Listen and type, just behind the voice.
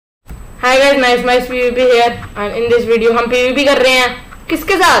Hi guys, NiceMicePVP here and in this video हम PVP कर रहे हैं।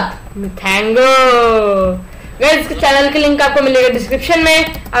 किसके साथ? मिथैंगो। गाइस इसके चैनल की लिंक आपको मिलेगा डिस्क्रिप्शन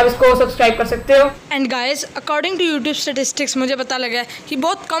में, आप इसको सब्सक्राइब कर सकते हो। And guys according to YouTube statistics मुझे पता लगा है कि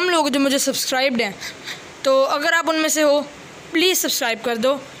बहुत कम लोग जो मुझे सब्सक्राइब्ड हैं, तो अगर आप उनमें से हो प्लीज़ सब्सक्राइब कर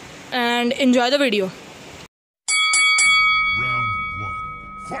दो and enjoy the video.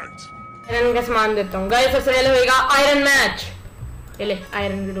 Iron का सामान देता हूँ गाइस। सबसे पहले होगा आयरन मैच। ले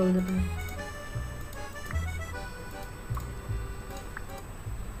आयरन की डोल देता हूँ।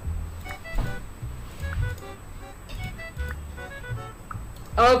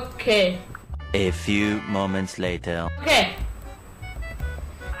 Okay A few moments later. Okay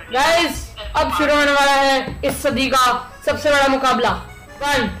guys, अब शुरू होने वाला है इस सदी का सबसे बड़ा मुकाबला।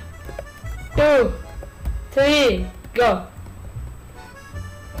 1 2 3 गो।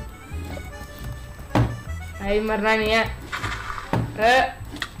 भाई मरना नहीं है।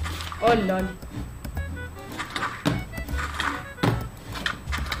 ओ लॉल,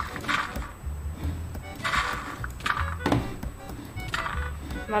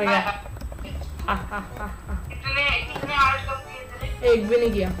 मर गया। कितने हार्ड कम किए थे? एक भी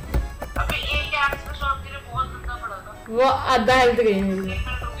नहीं किया। अबे एक आर्ट्स का शॉट तेरे बहुत गंदा पड़ा था। वो आधा हेल्थ गई मेरी।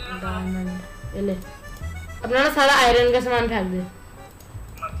 डायमंड ये ले। अपना ना सारा आयरन का सामान फेंक दे।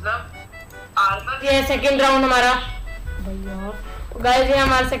 मतलब आर्मर। ये सेकंड राउंड हमारा भैया। गाइस ये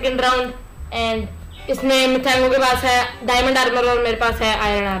हमारा सेकंड राउंड एंड इसमें मिथैंगो के पास है डायमंड आर्मर और मेरे पास है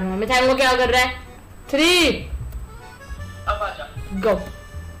आयरन आर्मर। मिथैंगो क्या कर रहा है? 3 अब आजा गो।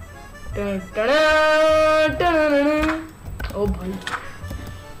 ओ भाई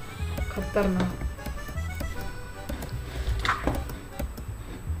खतरनाक।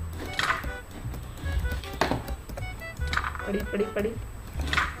 पड़ी पड़ी पड़ी।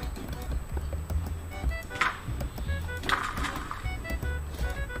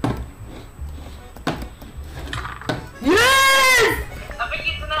 अबे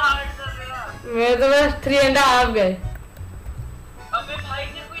कितना हार्ड कर रहा है? मैं तो बस 3.5 गए। अबे भाई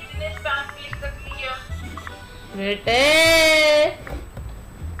ने कोई इतने स्पैम पीस तक नहीं किया। बेटे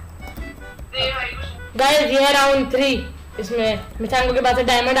दे भाई कुछ। गाइस ये है राउंड 3। इसमें मिथैंगो के पास है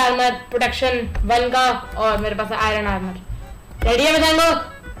डायमंड आर्मर प्रोटेक्शन 1 का और मेरे पास है आयरन आर्मर। रेडी है मिथैंगो?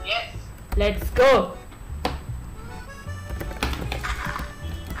 Yes let's go.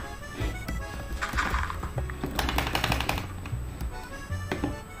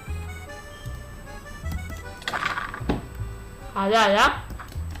 आजा आजा।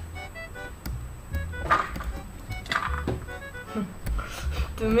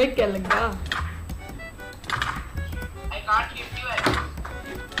 तुम्हें क्या लगा? आई कांट हिट यू है।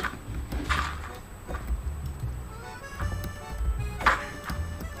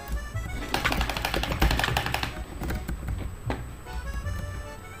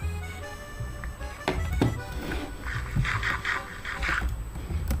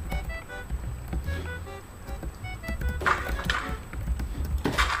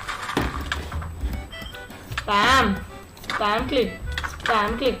 Spam click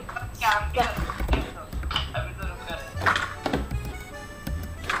spam click. क्या अभी तो रुक रहा है।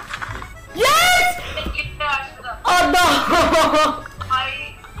 यस कितने हार्ड था आधा। भाई?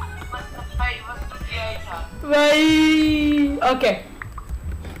 मतलब भाई बस तो किया ही था भाई ओके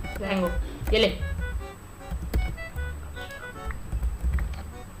मिथैंगो ये ले।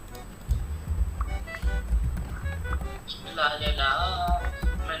 ला ला ला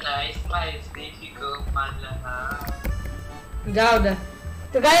मैं नाइस माइस बेबी को मान लगा। जाओ उधर।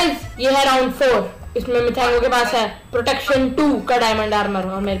 तो गाइस ये है राउंड 4। इसमें मिथैंगो के पास है प्रोटेक्शन 2 का डायमंड आर्मर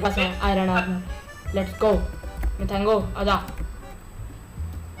और मेरे पास है आयरन आर्मर। लेट्स गो मिथैंगो आजा।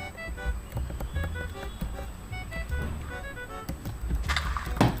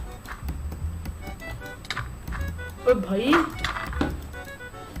 ओ भाई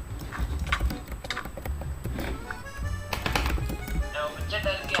मुझे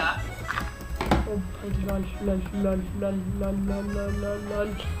डर गया। ओ भाई lol lol lol lol lol lol lol lol.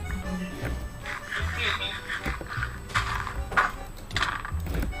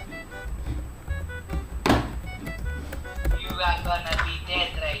 You are gonna be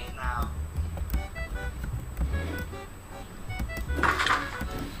dead right now.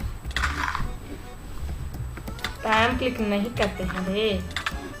 Spam click नहीं करते हैं रे।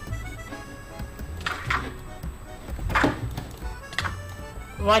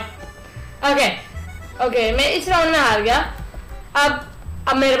 व्हाट? ओके ओके मैं इस राउंड में हार गया।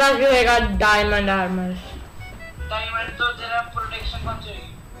 अब मेरे पास भी होएगा डायमंड आर्मर। डायमंड तो तेरा प्रोटेक्शन कौन चाहिए?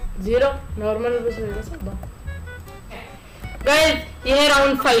 0 नॉर्मल बस होएगा सब। गाइस ये है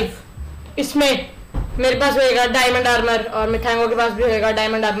राउंड 5। इसमें मेरे पास होएगा डायमंड आर्मर और मिथैंगो के पास भी होएगा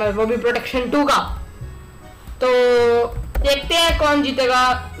डायमंड आर्मर, वो भी प्रोटेक्शन 2 का। तो देखते हैं कौन जीतेगा।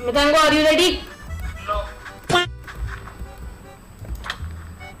 मिथैंगो are you ready? No.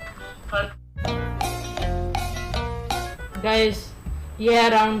 Guys ये है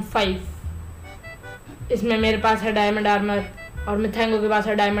राउंड 5। इसमें मेरे पास है डायमंड आर्मर और मिथैंगो के पास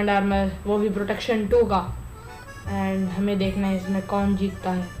है डायमंड आर्मर, वो भी प्रोटेक्शन 2 का। एंड हमें देखना है इसमें कौन जीतता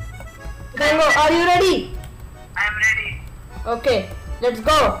है। मिथैंगो are you ready? I am ready. Okay let's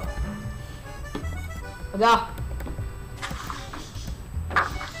go. जा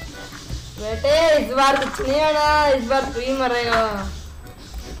बेटे, इस बार कुछ नहीं आना, इस बार तू ही मरेगा।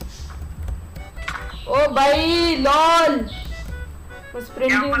 ओ भाई लॉल, मैं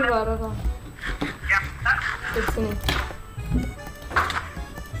स्प्रिंट ही लगा रहा था। कुछ नहीं।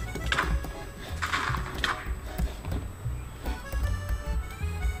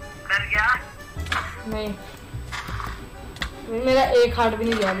 कर गया? नहीं, मेरा एक हार्ट भी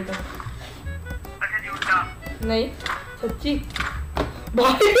नहीं गया अभी तक। अच्छा झूठा। नहीं सच्ची।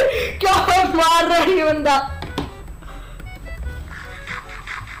 भाई क्या मार रहा है ये बंदा।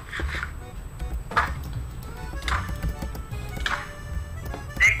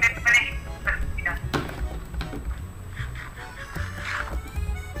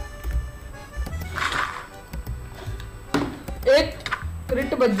 एक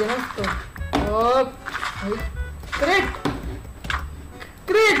क्रिट बच गया ना इसको। ओ भाई क्रिट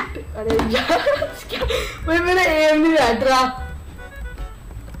क्रिट। अरे यार क्या भाई, मेरा एम नहीं बैठ रहा।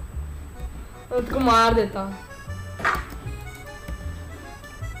 उसको मार देता।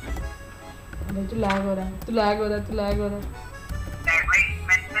 अरे तू लैग हो रहा है, तू लैग हो रहा है, तू लैग हो रहा है। भाई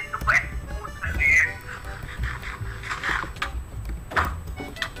मैं तो पूछ रही है।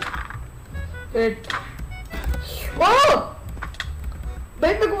 क्रिट। ओ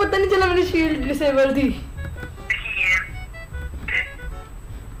भाई मेरे को पता नहीं चला मेरी शील्ड डिसेबल थी।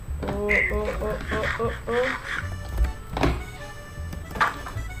 ओ ओ ओ ओ ओ ओ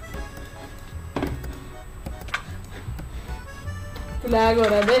तू लैग हो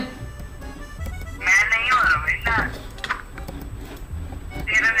रहा है बे। मैं नहीं हो रहा बेटा,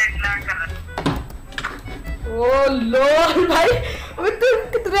 तेरा नेट लैग कर रहा। ओ लो भाई, अबे तू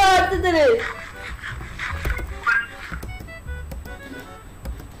कितने आते तेरे।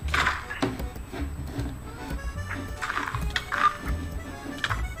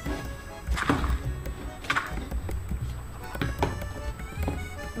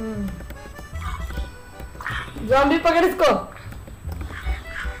 ज़ॉम्बी पकड़ इसको।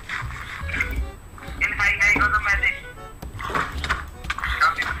 इन हाई हाई को तो मैं देख।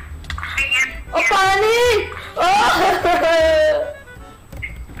 ओ पानी। ओ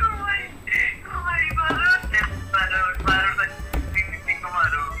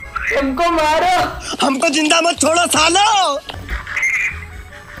हमको मारो, हमको जिंदा मत छोड़ो सालो।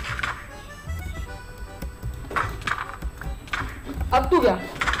 अब तू क्या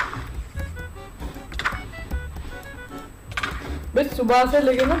बस, सुबह से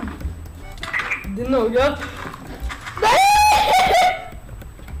लेके ना दिन हो गया।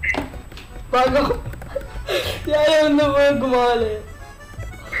 भागो यार, ये बंदा बहुत कमाल है।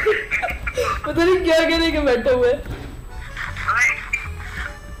 पता नहीं क्या कहने के बैठे हुए।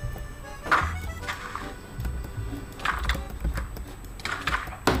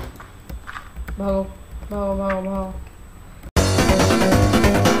 भागो भागो भागो भागो।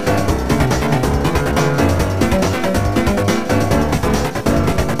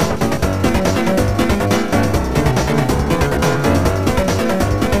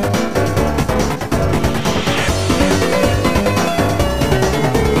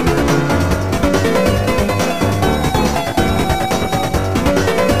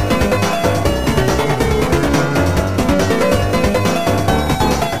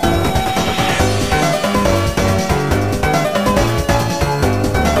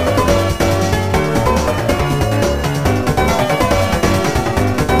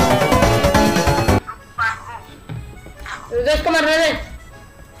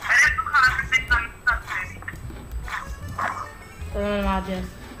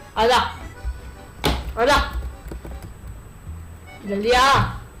 आजा आजा जल्दी आ।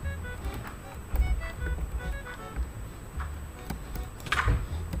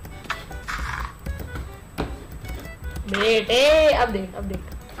 बेटे अब देख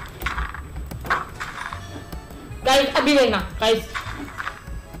गाइस, अभी देखना गाइस।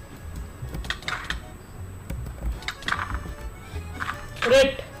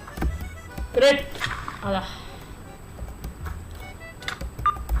 क्रेट आजा।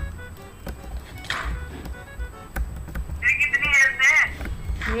 कितनी हेल्थ है?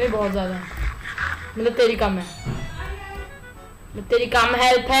 मेरी बहुत ज्यादा। मतलब तेरी कम है, तेरी कम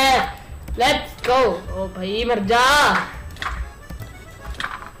हेल्प है। Let's go. ओ भाई मर जा,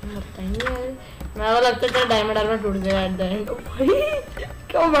 मरता ही नहीं है। मेरे को लगता है तेरा डायमंड आर्मर टूट गया एट द एंड। ओ भाई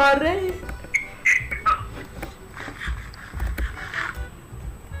क्यों मार रहे हैं?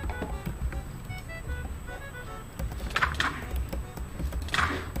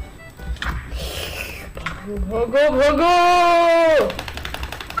 भोगो भोगो।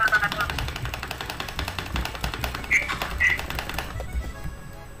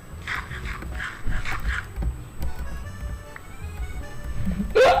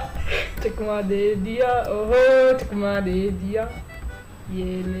 चकमा दे दिया, ओहो चकमा दे दिया। ये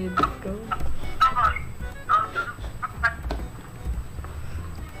ले इसको।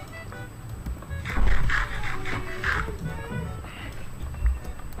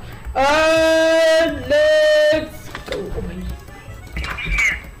 Let's go.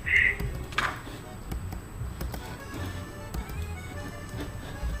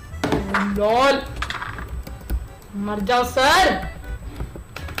 लॉल मर जाओ सर।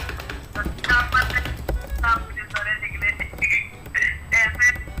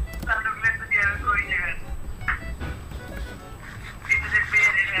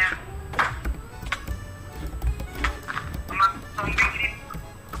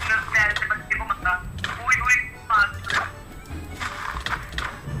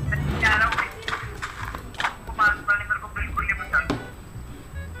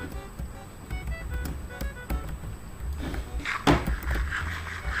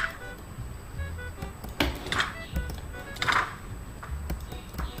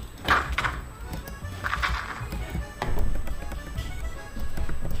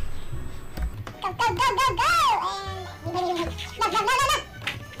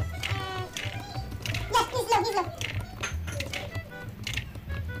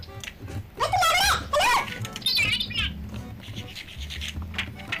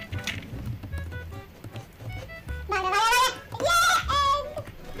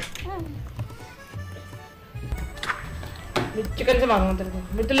 चिकन से मारूंगा तेरे को।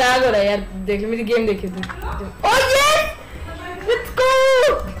 मैं तो लैग हो रहा है यार, देख मेरी गेम देखी तू। Oh yes let's go.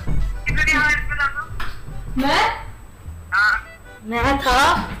 मैं था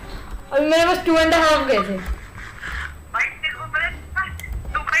अभी मेरे पास 2.5 गए थे।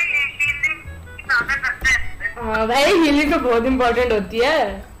 हाँ भाई हीलिंग तो बहुत इम्पोर्टेंट होती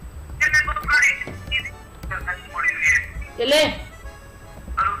है। चले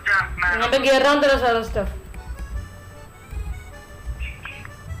यहाँ पे गिर रहा हूँ तेरा सारा स्टफ।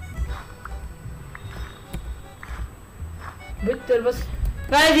 तेरे पास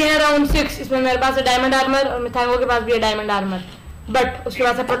गाइस ये है राउंड 6। इसमें मेरे पास है डायमंड आर्मर और मिथांगो के पास भी है डायमंड आर्मर, बट उसके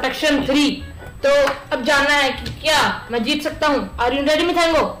पास है प्रोटेक्शन 3। तो अब जानना है कि क्या मैं जीत सकता हूँ। Are you ready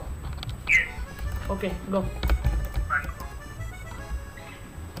मिथांगो? Okay go.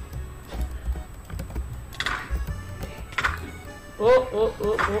 ओ ओ ओ ओ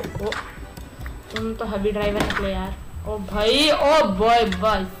ओ तुम तो हैवी ड्राइवर निकले यार। ओ भाई ओ बॉय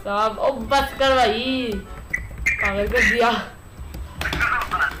भाई साहब, ओ बस कर भाई, पागल कर दिया।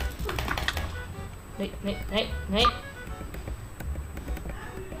 नहीं नहीं नहीं नहीं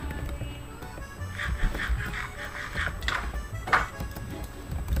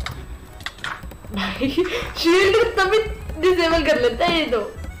भाई शील्ड तभी डिसेबल कर लेता है ये तो।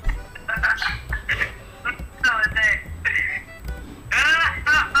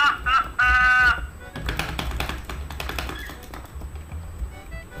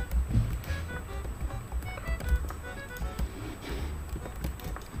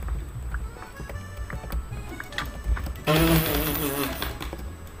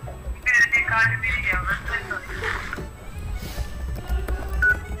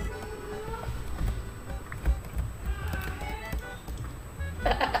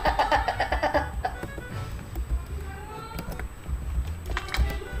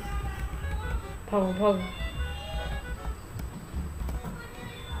 भागो भागो।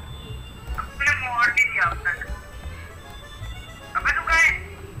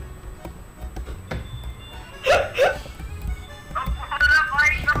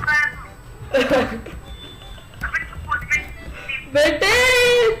 अबे तू कहाँ है? बेटे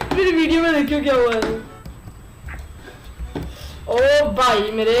मेरी वीडियो में देखियो क्या हुआ है। ओ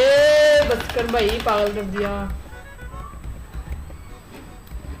भाई मेरे बस कर भाई, पागल कर दिया।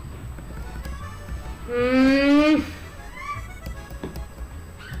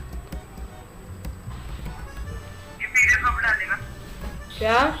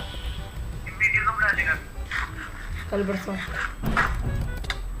 क्या कल परसों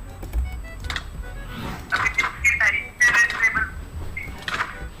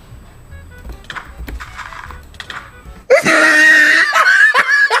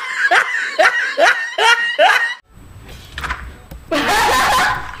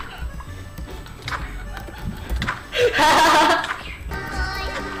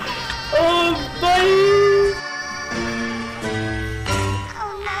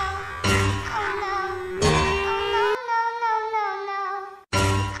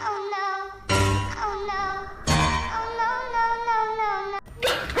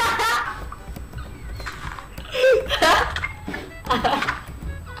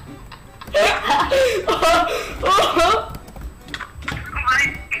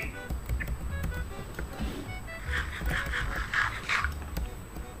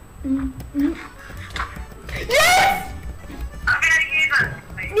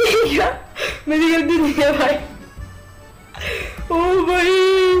मेरी गलती नहीं है भाई। ओ भाई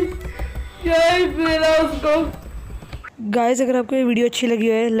मेरा उसको। गाइस अगर आपको ये वीडियो अच्छी लगी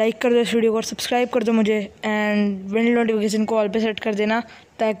हो लाइक कर दो इस वीडियो को और सब्सक्राइब कर दो मुझे एंड बेल नोटिफिकेशन को ऑल पे सेट कर देना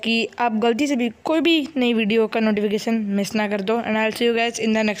ताकि आप गलती से भी कोई भी नई वीडियो का नोटिफिकेशन मिस ना कर दो। And I will see you guys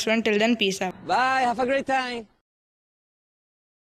in the next one. Till then peace out. Bye, have a great time.